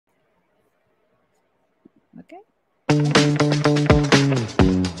Okay.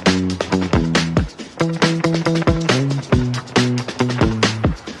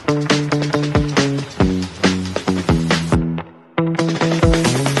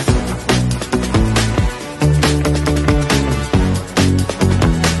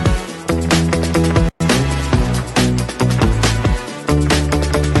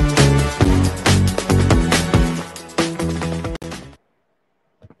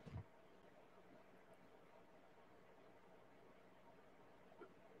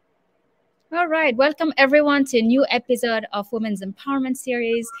 All right, welcome everyone to a new episode of Women's Empowerment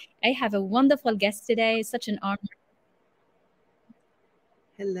Series. I have a wonderful guest today. Such an honor.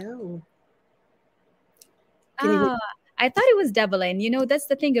 Hello. Ah, I thought it was doubling. That's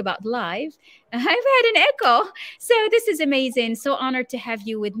the thing about live. I've had an echo. So this is amazing. So honored to have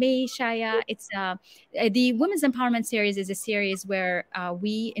you with me, Chaya. It's the Women's Empowerment Series is a series where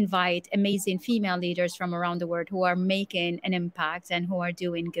we invite amazing female leaders from around the world who are making an impact and who are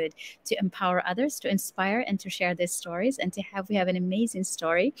doing good to empower others, to inspire and to share their stories. And we have an amazing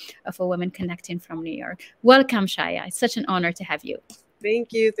story of a woman connecting from New York. Welcome, Chaya. It's such an honor to have you.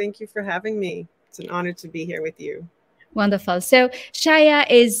 Thank you. Thank you for having me. It's an honor to be here with you. Wonderful. So Chaya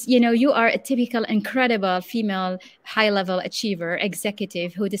is, you are a typical incredible female high-level achiever,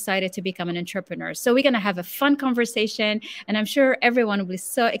 executive who decided to become an entrepreneur. So we're going to have a fun conversation, and I'm sure everyone will be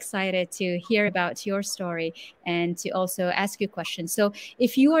so excited to hear about your story and to also ask you questions. So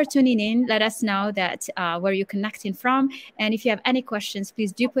if you are tuning in, let us know that where you're connecting from. And if you have any questions,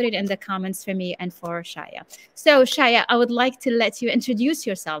 please do put it in the comments for me and for Chaya. So Chaya, I would like to let you introduce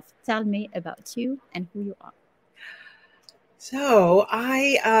yourself. Tell me about you and who you are. So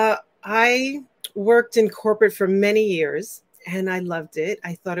I worked in corporate for many years and I loved it.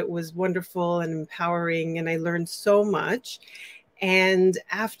 I thought it was wonderful and empowering and I learned so much. And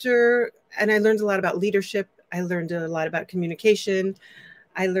I learned a lot about leadership. I learned a lot about communication.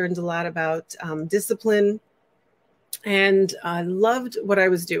 I learned a lot about discipline and I loved what I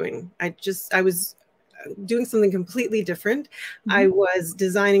was doing. I was doing something completely different. Mm-hmm. I was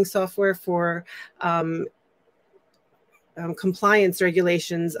designing software for compliance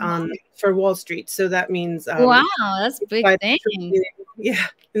regulations for Wall Street. So that means wow, that's a big thing. Yeah,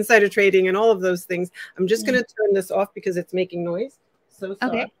 insider trading and all of those things. I'm just going to turn this off because it's making noise. So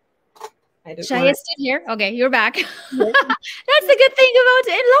sorry. Okay. Chaya, sit here. Okay, you're back. Yeah. That's the good thing about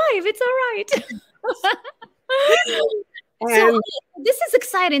it in live. It's all right. So this is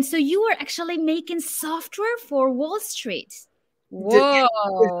exciting. So you were actually making software for Wall Street. Whoa,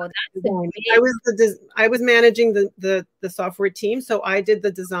 that's I was managing the software team, so I did the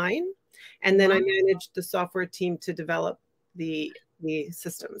design, and then I managed the software team to develop the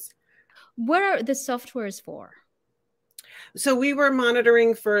systems. What are the softwares for? So we were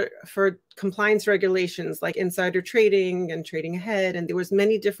monitoring for compliance regulations like insider trading and trading ahead, and there was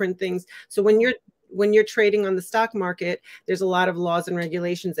many different things. So when you're trading on the stock market, there's a lot of laws and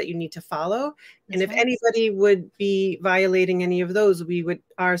regulations that you need to follow. And if anybody would be violating any of those,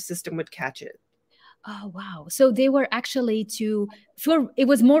 our system would catch it. Oh, wow. So they were actually it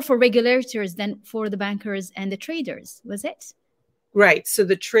was more for regulators than for the bankers and the traders, was it? Right. So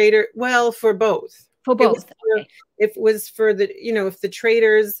the trader, for both. For both. It was for if the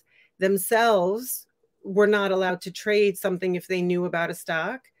traders themselves were not allowed to trade something if they knew about a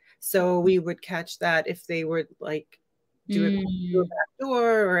stock. So we would catch that if they would do a back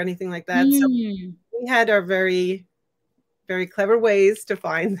door or anything like that. So we had our very, very clever ways to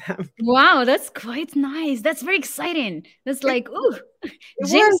find them. Wow, that's quite nice. That's very exciting. That's like,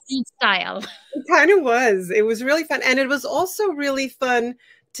 James Bond style. It kind of was. It was really fun. And it was also really fun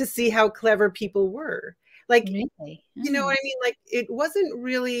to see how clever people were. Really? You know what I mean? It wasn't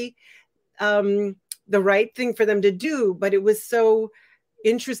really the right thing for them to do, but it was so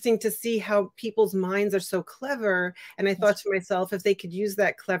interesting to see how people's minds are so clever. And I thought to myself, if they could use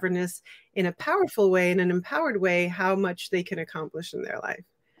that cleverness in a powerful way, in an empowered way, how much they can accomplish in their life.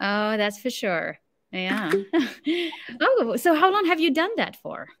 Oh, that's for sure. Yeah. So how long have you done that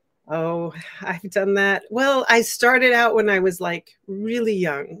for? Oh, I've done that. Well, I started out when I was really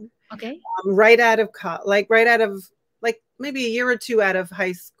young. Okay. Right out of maybe a year or two out of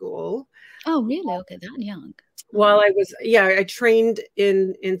high school. Oh, really? Okay, that young. Well, I trained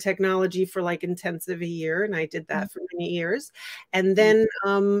in technology for intensive a year, and I did that for many years. And then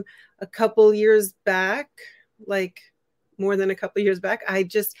a couple years back, more than a couple years back, I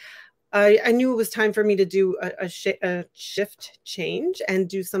knew it was time for me to do a shift change and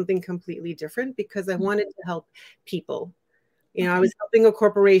do something completely different because I wanted to help people. I was helping a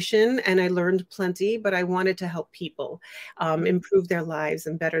corporation and I learned plenty, but I wanted to help people improve their lives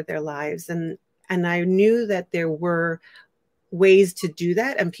and better their lives. And And I knew that there were ways to do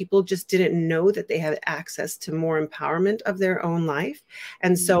that, and people just didn't know that they had access to more empowerment of their own life.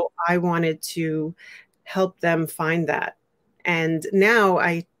 And so I wanted to help them find that. And now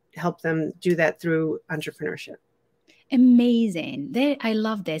I help them do that through entrepreneurship. Amazing. I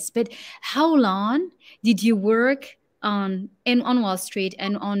love this. But how long did you work on Wall Street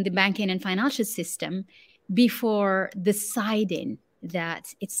and on the banking and financial system before deciding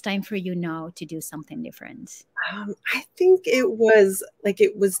that it's time for you now to do something different? I think it was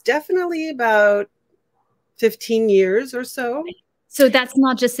definitely about 15 years or so. So that's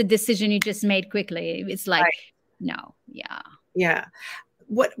not just a decision you just made quickly. It's like, right. No, yeah. Yeah.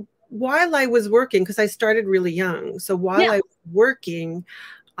 While I was working, because I started really young. So while I was working,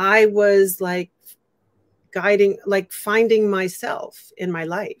 I was like finding myself in my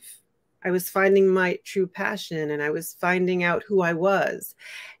life. I was finding my true passion, and I was finding out who I was.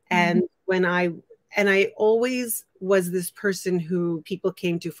 And when I always was this person who people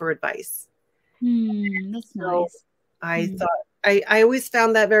came to for advice. That's nice. I thought, I always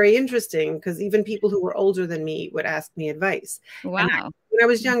found that very interesting, because even people who were older than me would ask me advice. Wow. When I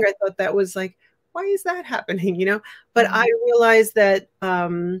was younger, I thought that was like, why is that happening? You know, but I realized that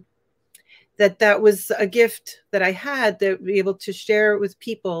that was a gift that I had, to be able to share with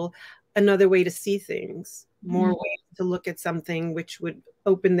people another way to see things, more ways to look at something, which would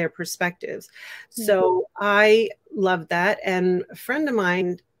open their perspectives. So I loved that. And a friend of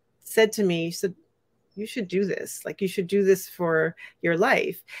mine said to me, said, you should do this. Like, you should do this for your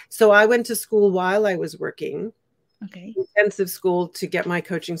life. So I went to school while I was working. Okay. Intensive school to get my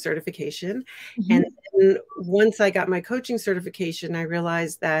coaching certification. And then once I got my coaching certification, I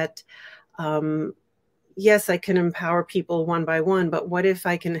realized that, yes, I can empower people one by one, but what if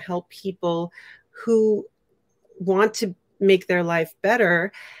I can help people who want to make their life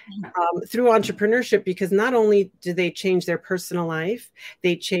better through entrepreneurship? Because not only do they change their personal life,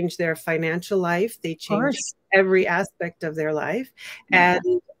 they change their financial life, they change every aspect of their life. And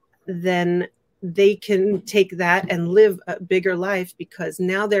then they can take that and live a bigger life, because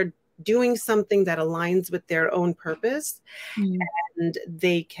now they're doing something that aligns with their own purpose, and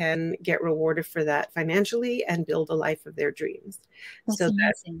they can get rewarded for that financially and build a life of their dreams. That's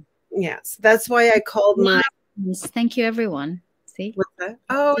amazing. Yes, that's why I called my. Thank you, everyone. See? What's that?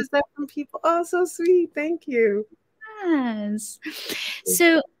 Oh, is that from people? Oh, so sweet. Thank you. Yes.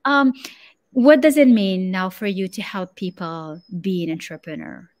 So, what does it mean now for you to help people be an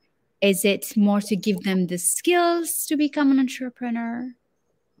entrepreneur? Is it more to give them the skills to become an entrepreneur,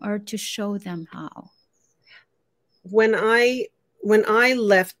 or to show them how? When I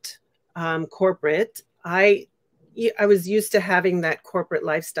left corporate, I was used to having that corporate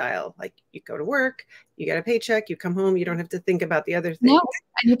lifestyle. Like, you go to work, you get a paycheck, you come home, you don't have to think about the other things. No,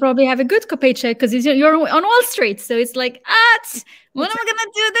 and you probably have a good paycheck because you're on Wall Street. So it's like, when am I going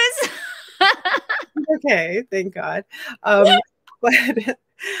to do this? Okay, thank God.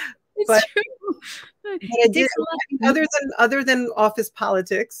 But it did, other than office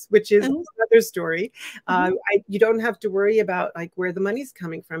politics, which is another story. You don't have to worry about like where the money's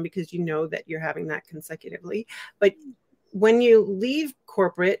coming from, because you know that you're having that consecutively. But when you leave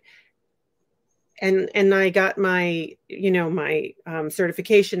corporate, and I got my my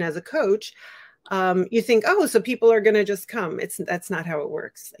certification as a coach, you think, oh, so people are going to just come. That's not how it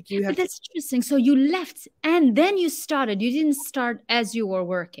works. Like, you have. But that's interesting. So you left and then you started. You didn't start as you were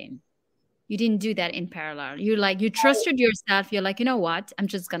working. You didn't do that in parallel. You trusted yourself. You're like, you know what? I'm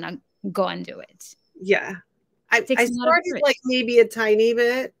just going to go and do it. Yeah. I started like maybe a tiny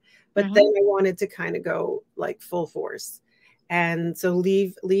bit, but then I wanted to kind of go like full force. And so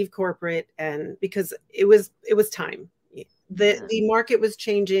leave corporate, and because it was time. The market was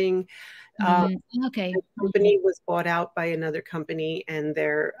changing. The company was bought out by another company, and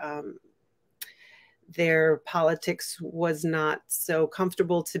their politics was not so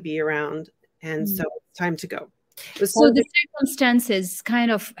comfortable to be around. And so it's time to go. So the circumstances kind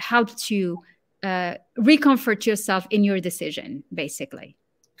of helped you recomfort yourself in your decision, basically.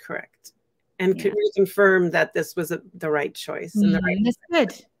 Correct. And reconfirm that this was the right choice. And that's good.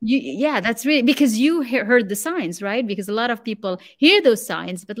 That's really, because you heard the signs, right? Because a lot of people hear those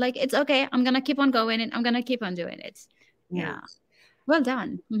signs, but like, it's okay, I'm going to keep on going and I'm going to keep on doing it. Yeah. Well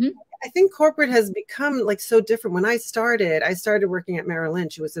done. I think corporate has become like so different. When I started working at Merrill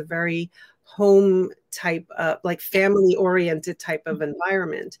Lynch. It was a very home type of, like, family oriented type of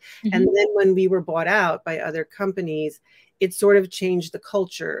environment. And then when we were bought out by other companies, it sort of changed the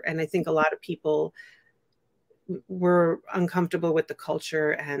culture. And I think a lot of people were uncomfortable with the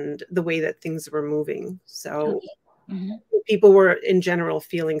culture and the way that things were moving. So Mm-hmm. People were in general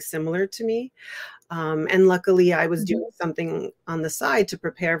feeling similar to me. And luckily I was doing something on the side to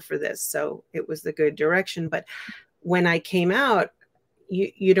prepare for this. So it was the good direction. But when I came out,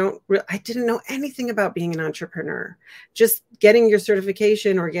 I didn't know anything about being an entrepreneur. Just getting your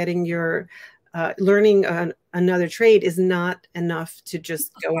certification or getting your learning another trade is not enough to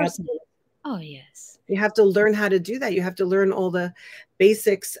just Of go out. course not. Oh, yes. You have to learn how to do that. You have to learn all the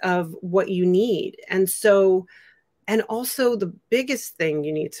basics of what you need. And also the biggest thing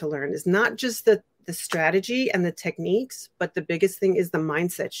you need to learn is not just the strategy and the techniques, but the biggest thing is the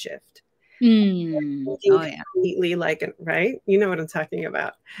mindset shift. Thinking Oh, yeah. completely like, right? You know what I'm talking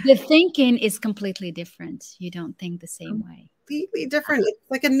about. The thinking is completely different. You don't think the same way. Completely different.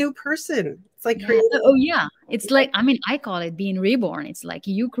 It's like a new person. It's like Yeah. creating. Oh, yeah. It's like, I mean, I call it being reborn. It's like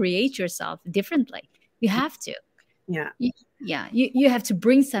you create yourself differently. You have to. Yeah, Yeah. You have to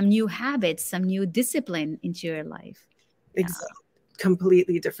bring some new habits, some new discipline into your life. Yeah.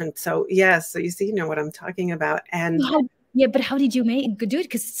 completely different. So yes, so you see, you know what I'm talking about. And How, yeah, but how did you do it?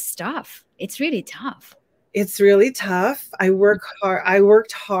 Because it's tough. It's really tough. it's really tough. I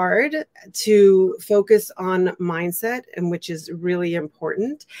worked hard to focus on mindset, and which is really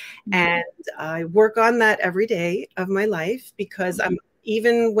important. And I work on that every day of my life because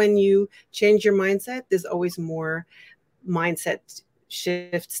even when you change your mindset, there's always more mindset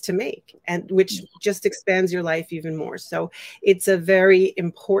shifts to make, and which just expands your life even more. So it's a very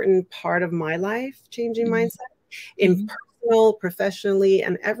important part of my life, changing mindset in personal, professionally,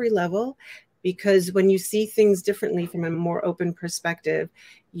 and every level. Because when you see things differently from a more open perspective,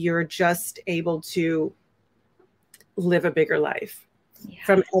 you're just able to live a bigger life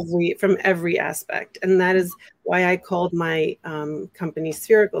from every aspect. And that is why I called my company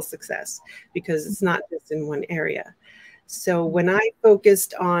Spherical Success, because it's not just in one area. So when I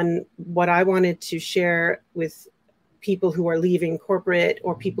focused on what I wanted to share with people who are leaving corporate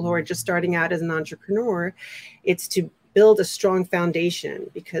or people who are just starting out as an entrepreneur, it's to build a strong foundation.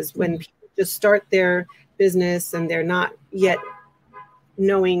 Because when people just start their business and they're not yet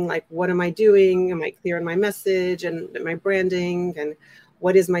knowing, like, what am I doing? Am I clear on my message and my branding, and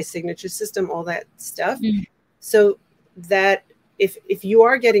what is my signature system, all that stuff. So that if you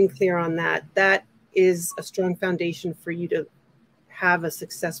are getting clear on that, that is a strong foundation for you to have a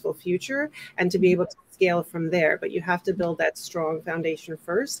successful future and to be able to scale from there. But you have to build that strong foundation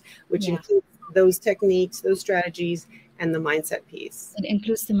first, which includes those techniques, those strategies, and the mindset piece. It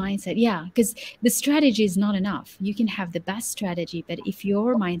includes the mindset. Yeah, because the strategy is not enough. You can have the best strategy, but if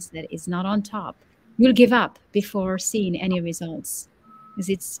your mindset is not on top, you'll give up before seeing any results. Because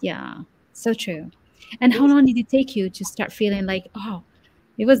it's, so true. And how long did it take you to start feeling like, oh,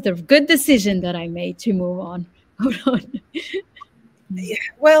 it was the good decision that I made to move on? Hold on.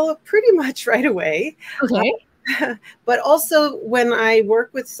 Well, pretty much right away. Okay. But also when I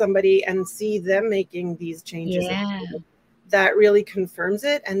work with somebody and see them making these changes, that really confirms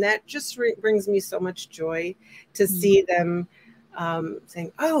it. And that just brings me so much joy to see them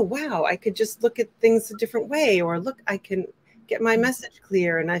saying, oh, wow, I could just look at things a different way, or look, I can get my message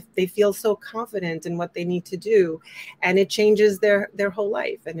clear. And they feel so confident in what they need to do. And it changes their whole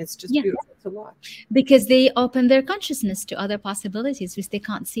life. And it's just beautiful to watch. Because they open their consciousness to other possibilities which they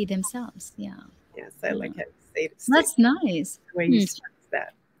can't see themselves. Yeah. Yes, I like how you say it. That's nice. The way you stress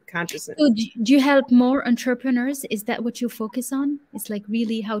that consciousness. So do you help more entrepreneurs? Is that what you focus on? It's like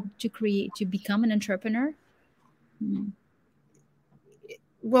really how to become an entrepreneur?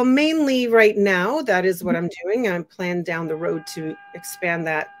 Well, mainly right now, that is what I'm doing. I plan down the road to expand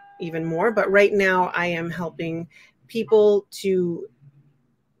that even more. But right now I am helping people to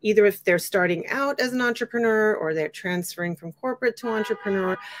either, if they're starting out as an entrepreneur, or they're transferring from corporate to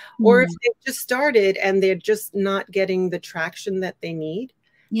entrepreneur, or if they've just started and they're just not getting the traction that they need,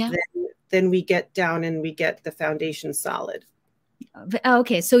 then we get down and we get the foundation solid.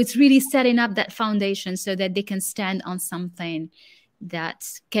 Okay, so it's really setting up that foundation so that they can stand on something that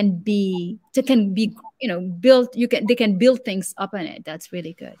can be built. They can build things up on it. That's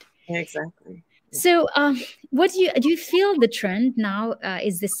really good. Exactly. So, what do you feel the trend now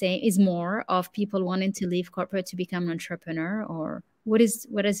is the same? Is more of people wanting to leave corporate to become an entrepreneur, or what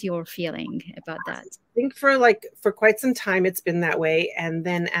is your feeling about that? I think for quite some time it's been that way, and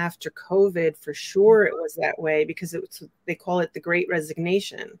then after COVID, for sure it was that way, because they call it the Great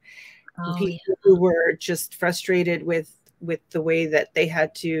Resignation. People who were just frustrated with the way that they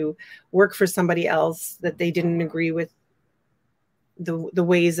had to work for somebody else, that they didn't agree with the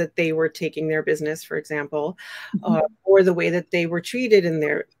ways that they were taking their business, for example, or the way that they were treated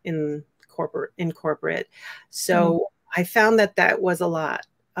in corporate. So I found that was a lot.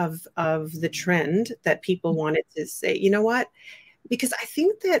 of the trend that people wanted to say, you know what? Because I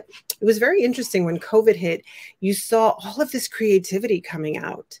think that it was very interesting when COVID hit, you saw all of this creativity coming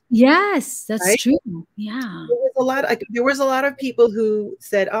out. Yes, that's Right? true. Yeah. There was a lot of people who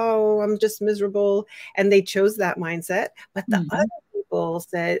said, "Oh, I'm just miserable," and they chose that mindset. But the Mhm. other people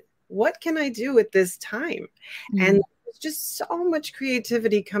said, "What can I do at this time?" And Mm. there's just so much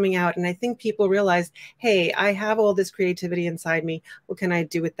creativity coming out, and I think people realized, "Hey, I have all this creativity inside me. What can I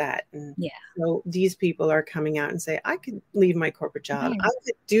do with that?" And Yeah. so these people are coming out and say, "I could leave my corporate job. I Right.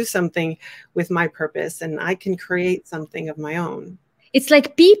 could do something with my purpose, and I can create something of my own." It's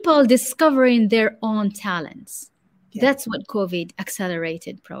like people discovering their own talents. Yeah. That's what COVID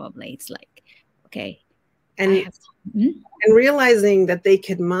accelerated, probably. It's like, okay, I And have. Mm? and realizing that they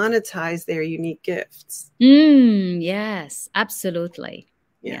could monetize their unique gifts. Yes, absolutely.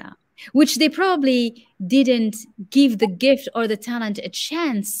 Yeah. Yeah. Which they probably didn't give the gift or the talent a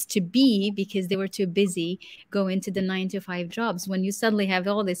chance to be because they were too busy going to the 9 to 5 jobs. When you suddenly have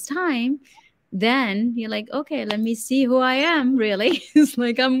all this time, then you're like, okay, let me see who I am really. It's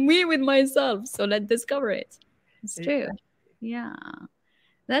like I'm me with myself. So let's discover it. It's true. Exactly. Yeah.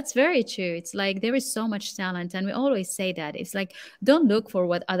 That's very true. It's like there is so much talent, and we always say that. It's like don't look for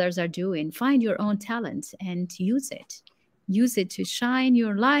what others are doing. Find your own talent and use it. Use it to shine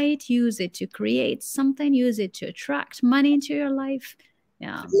your light, use it to create something, use it to attract money into your life.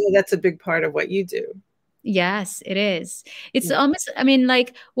 Yeah. Yeah, that's a big part of what you do. Yes, it is. It's Yeah. almost, I mean,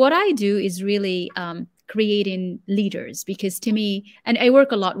 like what I do is really creating leaders because to me, and I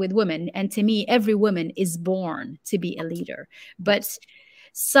work a lot with women, and to me, every woman is born to be a leader. But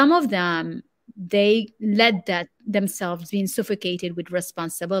some of them, they let that themselves being suffocated with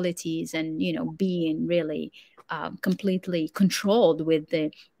responsibilities and, being really completely controlled with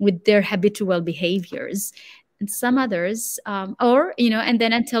their habitual behaviors, and some others or and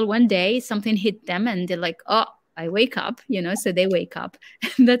then until one day something hit them and they're like, oh, I wake up, so they wake up.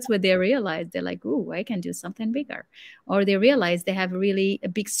 And that's what they realize. They're like, oh, I can do something bigger. Or they realize they have really a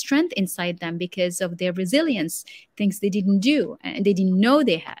big strength inside them because of their resilience, things they didn't do and they didn't know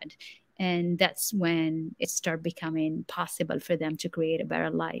they had. And that's when it start becoming possible for them to create a better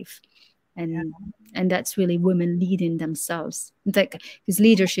life. and and that's really women leading themselves. It's like, because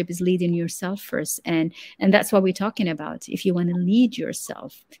leadership is leading yourself first, and that's what we're talking about. If you want to lead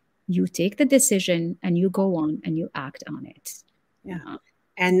yourself, you take the decision and you go on and you act on it. Yeah. Yeah.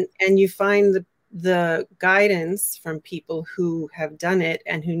 And you find the guidance from people who have done it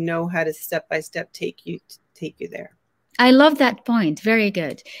and who know how to step by step take you there. I love that point. Very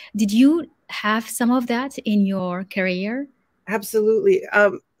good. Did you have some of that in your career? Absolutely.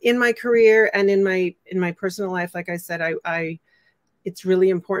 In my career and in my personal life, like I said, I it's really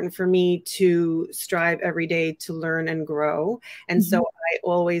important for me to strive every day to learn and grow. And so I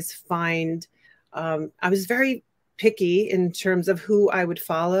always find I was very picky in terms of who I would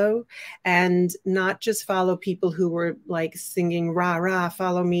follow, and not just follow people who were like singing rah rah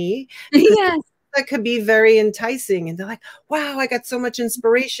follow me, because Yes. that could be very enticing, and they're like, wow, I got so much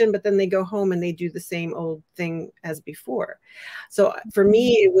inspiration, but then they go home and they do the same old thing as before. So for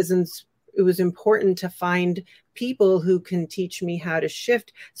me, it was important to find people who can teach me how to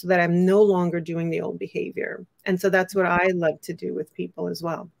shift so that I'm no longer doing the old behavior. And so that's what I love to do with people as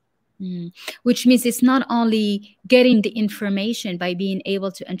well. Which means it's not only getting the information by being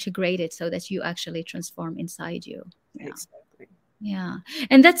able to integrate it so that you actually transform inside you. Yeah. Exactly. Yeah.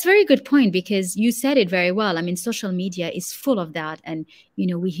 And that's a very good point because you said it very well. I mean, social media is full of that. And,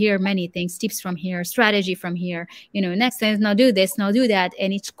 we hear many things, tips from here, strategy from here, next thing, now do this, now do that.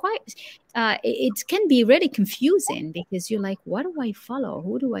 And it's quite, it can be really confusing because you're like, what do I follow?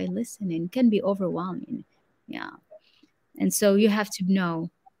 Who do I listen? And it can be overwhelming. Yeah. And so you have to know.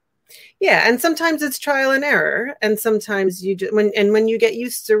 Yeah, and sometimes it's trial and error, and sometimes you just, when you get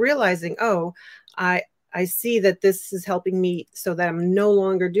used to realizing, oh, I see that this is helping me, so that I'm no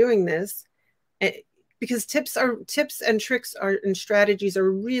longer doing this, because tips and tricks and strategies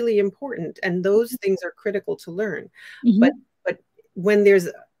are really important, and those things are critical to learn. But when there's,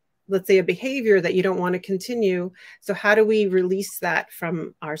 let's say, a behavior that you don't want to continue, so how do we release that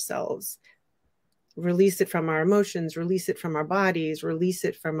from ourselves? Release it from our emotions, release it from our bodies, release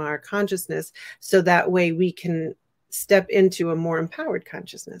it from our consciousness, so that way we can step into a more empowered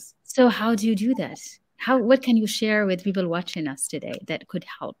consciousness. So how do you do that? What can you share with people watching us today that could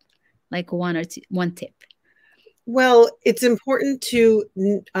help? Like one tip. Well, it's important to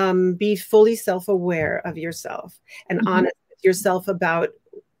be fully self-aware of yourself and honest with yourself about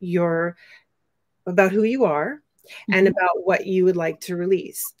who you are and about what you would like to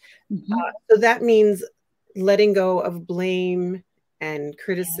release. So that means letting go of blame and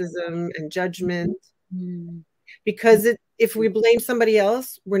criticism and judgment. Mm. Because if we blame somebody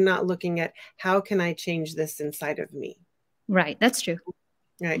else, we're not looking at how can I change this inside of me. Right. That's true.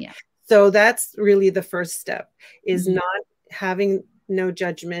 Right. Yeah. So that's really the first step, is Mhm. not having no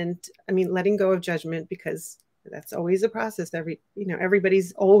judgment. I mean, letting go of judgment, because that's always a process.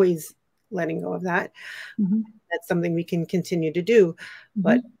 Everybody's always letting go of that. Mhm. That's something we can continue to do.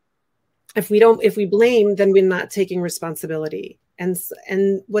 But Mhm. if we blame, then we're not taking responsibility.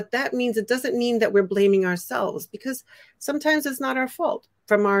 And what that means, it doesn't mean that we're blaming ourselves, because sometimes it's not our fault.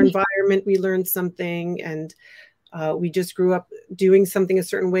 From our environment, we learned something, and we just grew up doing something a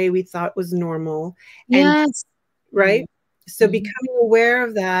certain way we thought was normal. And Yes. right. So Mhm. becoming aware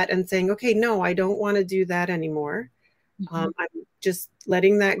of that and saying, okay, no, I don't want to do that anymore. Mhm. I'm just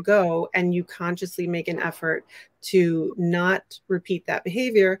letting that go, and you consciously make an effort to not repeat that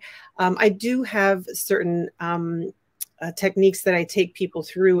behavior. I do have certain techniques that I take people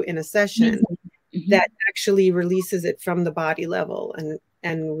through in a session Amazing. Mhm. that actually releases it from the body level from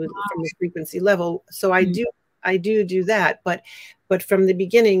the frequency level. So Mhm. I do that, but from the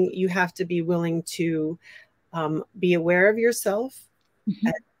beginning, you have to be willing to be aware of yourself,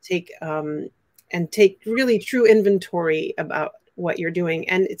 and Mhm. take really true inventory about what you're doing.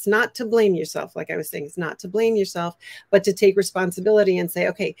 And it's not to blame yourself. Like I was saying, it's not to blame yourself, but to take responsibility and say,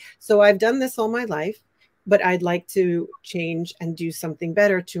 okay, so I've done this all my life, but I'd like to change and do something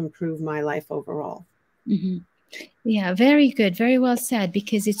better to improve my life overall. Mhm. Yeah, very good. Very well said.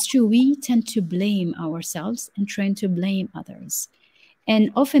 Because it's true, we tend to blame ourselves and trying to blame others.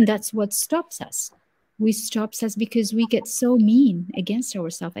 And often that's what stops us. We stops us because we get so mean against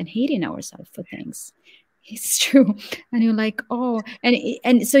ourselves and hating ourselves for things. It's true. And you're like, oh,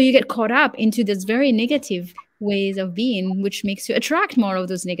 and so you get caught up into this very negative ways of being, which makes you attract more of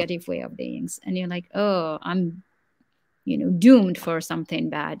those negative way of beings. And you're like, oh, I'm doomed for something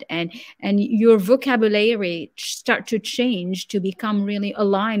bad. And your vocabulary start to change to become really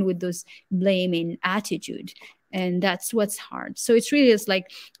aligned with those blaming attitude. And that's what's hard. So it's really is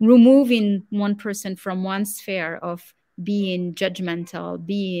like removing one person from one sphere of being judgmental,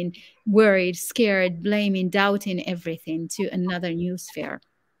 being worried, scared, blaming, doubting everything, to another new sphere.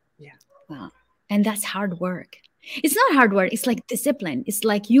 Yeah. Wow. And that's hard work. It's not hard work. It's like discipline. It's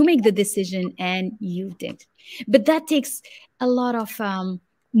like you make the decision and you did. But that takes a lot of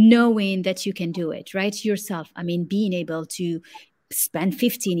knowing that you can do it, right? Yourself. I mean, being able to spend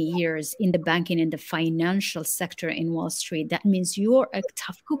 15 years in the banking and the financial sector in Wall Street, that means you're a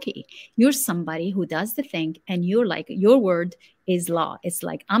tough cookie. You're somebody who does the thing, and you're like, your word is law. It's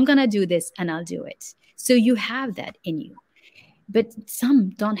like, I'm going to do this and I'll do it. So you have that in you. But some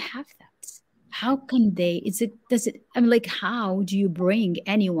don't have that. How can they? I'm like, how do you bring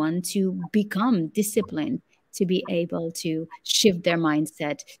anyone to become disciplined, to be able to shift their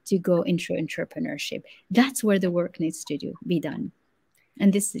mindset, to go into entrepreneurship? That's where the work needs to be done.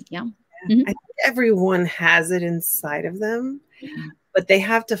 And this is, yeah. I Mhm. think everyone has it inside of them, Yeah. but they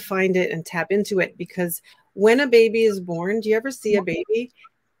have to find it and tap into it. Because when a baby is born, do you ever see a baby?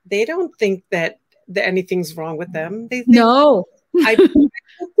 They don't think that anything's wrong with them. They think, No. I pooped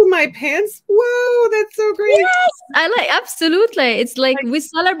in my pants. Whoa, that's so great. Yes, I like, absolutely. It's like we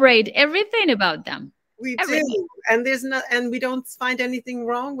celebrate everything about them. We Everything. do. And we don't find anything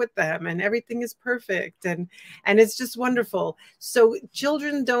wrong with them, and everything is perfect, and it's just wonderful. So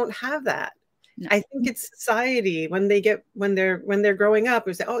children don't have that. No. I think it's society, when they're growing up,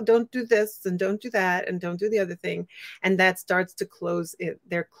 we say, oh, don't do this and don't do that and don't do the other thing. And that starts to close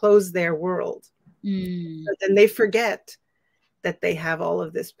their world. Mm. But then they forget that they have all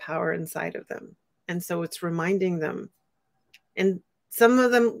of this power inside of them. And so it's reminding them. And some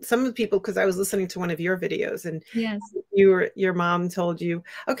of the people, because I was listening to one of your videos, and Yes. your mom told you,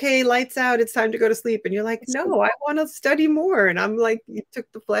 okay, lights out, it's time to go to sleep. And you're like, no, I want to study more. And I'm like, you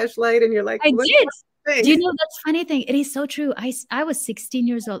took the flashlight and you're like, I what did. Do thing? you know that's funny thing? It is so true. I was 16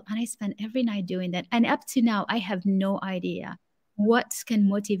 years old and I spent every night doing that. And up to now, I have no idea what can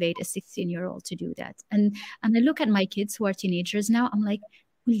motivate a 16-year-old to do that. And I look at my kids who are teenagers now. I'm like,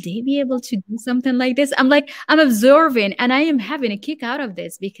 will they be able to do something like this? I'm like, I'm observing and I am having a kick out of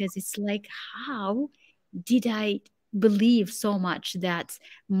this, because it's like, how did I believe so much that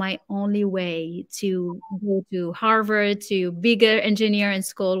my only way to go to Harvard, to bigger engineering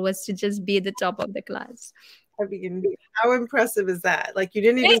school, was to just be at the top of the class? I mean, how impressive is that? Like, you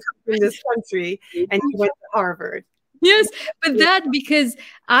didn't even come from this country and you went to Harvard. Yes, but that because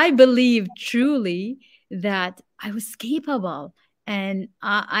I believe truly that I was capable and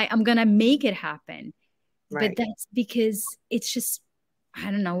I'm gonna make it happen. But Right. that's because it's just, I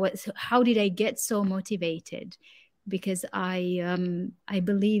don't know what. So how did I get so motivated? because I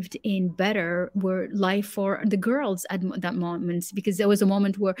believed in better were life for the girls at that moment, because there was a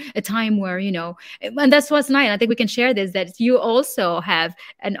moment where a time where, you know, and that's what's nice. I think we can share this, that you also have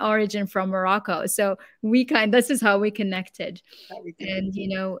an origin from Morocco, so this is how we connected. How we connect. And, you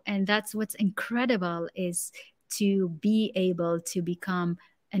know, and that's what's incredible, is to be able to become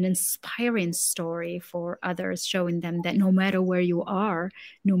an inspiring story for others, showing them that no matter where you are,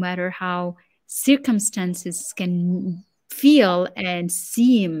 no matter how circumstances can feel and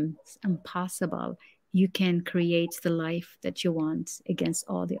seem impossible, you can create the life that you want against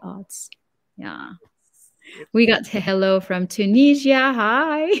all the odds. Yeah. We got a hello from Tunisia.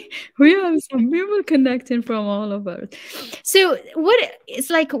 Hi. We have some people connecting from all over. So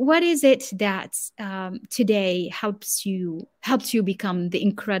what is it that today helps you become the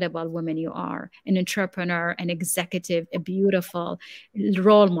incredible woman you are, an entrepreneur, an executive, a beautiful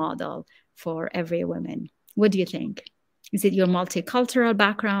role model for every woman? What do you think? Is it your multicultural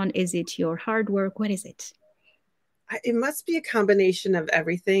background? Is it your hard work? What is it? It must be a combination of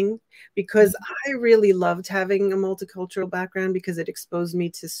everything, because I really loved having a multicultural background because it exposed me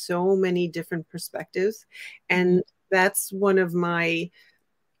to so many different perspectives. And that's one of my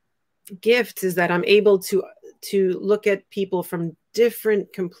gifts, is that I'm able to look at people from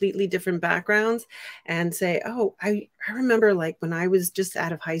completely different backgrounds and say, oh, I remember like when I was just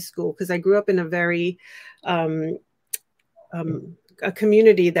out of high school, because I grew up in a very a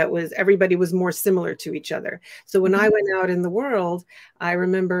community that was, everybody was more similar to each other. So when I went out in the world, I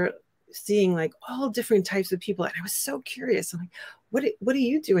remember seeing like all different types of people. And I was so curious. I'm like, what do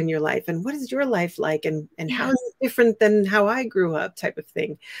you do in your life? And what is your life like? And how is it different than how I grew up, type of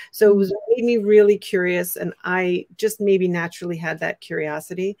thing. So it made me really curious. And I just maybe naturally had that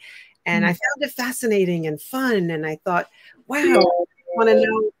curiosity. And I found it fascinating and fun. And I thought, wow,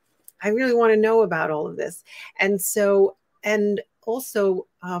 I really want to know about all of this. And so, and also,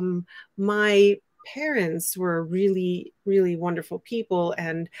 my parents were really, really wonderful people.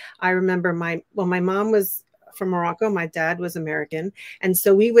 And I remember my mom was from Morocco, my dad was American. And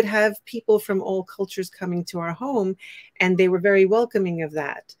so we would have people from all cultures coming to our home, and they were very welcoming of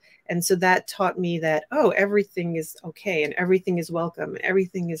that. And so that taught me that, oh, everything is okay and everything is welcome.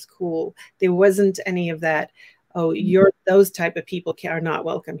 Everything is cool. There wasn't any of that, oh, those type of people are not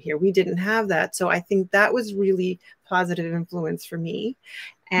welcome here. We didn't have that. So I think that was really positive influence for me.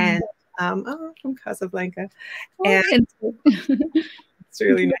 And from Casablanca. And it's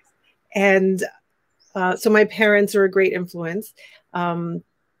really nice. And so my parents are a great influence.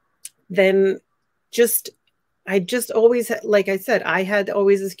 Then I just always, like I said, I had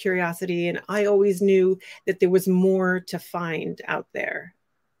always this curiosity, and I always knew that there was more to find out there.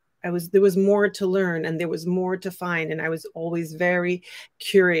 There was more to learn, and there was more to find. And I was always very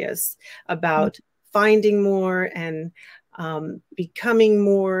curious about finding more and becoming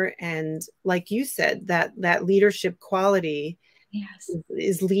more. And like you said, that leadership quality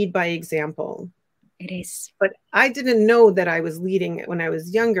is lead by example. It is. But I didn't know that I was leading when I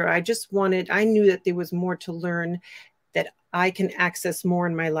was younger. I knew that there was more to learn, that I can access more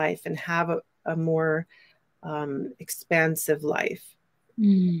in my life and have a more expansive life.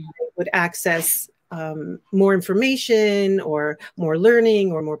 I would access more information or more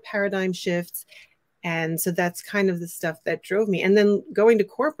learning or more paradigm shifts. And so that's kind of the stuff that drove me. And then going to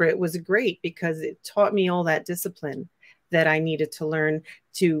corporate was great because it taught me all that discipline that I needed to learn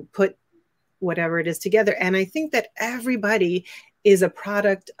to put whatever it is together. And I think that everybody is a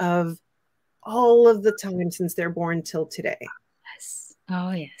product of all of the time since they're born till today. Yes.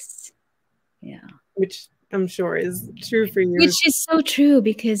 Oh, yes. Yeah. Which I'm sure is true for you. Which is so true,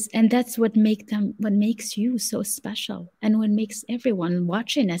 because, and that's what makes you so special, and what makes everyone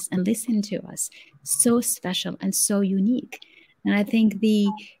watching us and listening to us so special and so unique. And I think the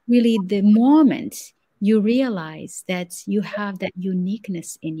moment you realize that you have that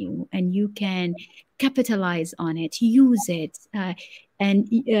uniqueness in you and you can capitalize on it, use it, and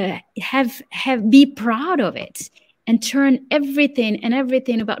be proud of it, and turn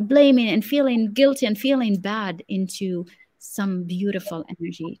everything about blaming and feeling guilty and feeling bad into some beautiful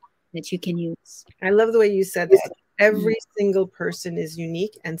energy that you can use. I love the way you said that. Every single person is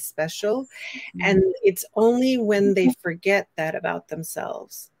unique and special. And it's only when they forget that about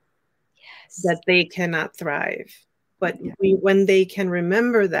themselves that they cannot thrive. But when they can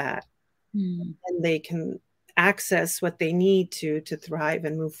remember that, and they can access what they need to thrive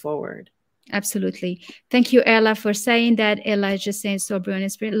and move forward. Absolutely. Thank you, Ella, for saying that. Ella is just saying, so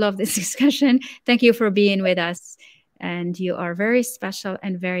brilliant spirit. Love this discussion. Thank you for being with us. And you are very special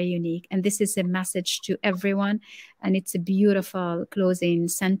and very unique. And this is a message to everyone. And it's a beautiful closing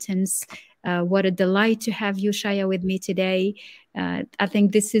sentence. What a delight to have you, Chaya, with me today. I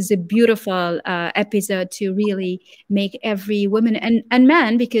think this is a beautiful episode to really make every woman and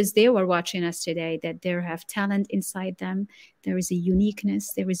man, because they were watching us today, that they have talent inside them. There is a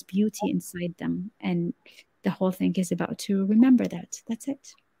uniqueness, there is beauty inside them. And the whole thing is about to remember that. That's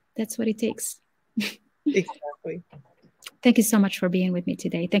it. That's what it takes. Exactly. Thank you so much for being with me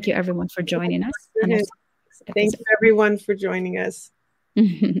today. Thank you, everyone, for joining us. Thank you, everyone, for joining us.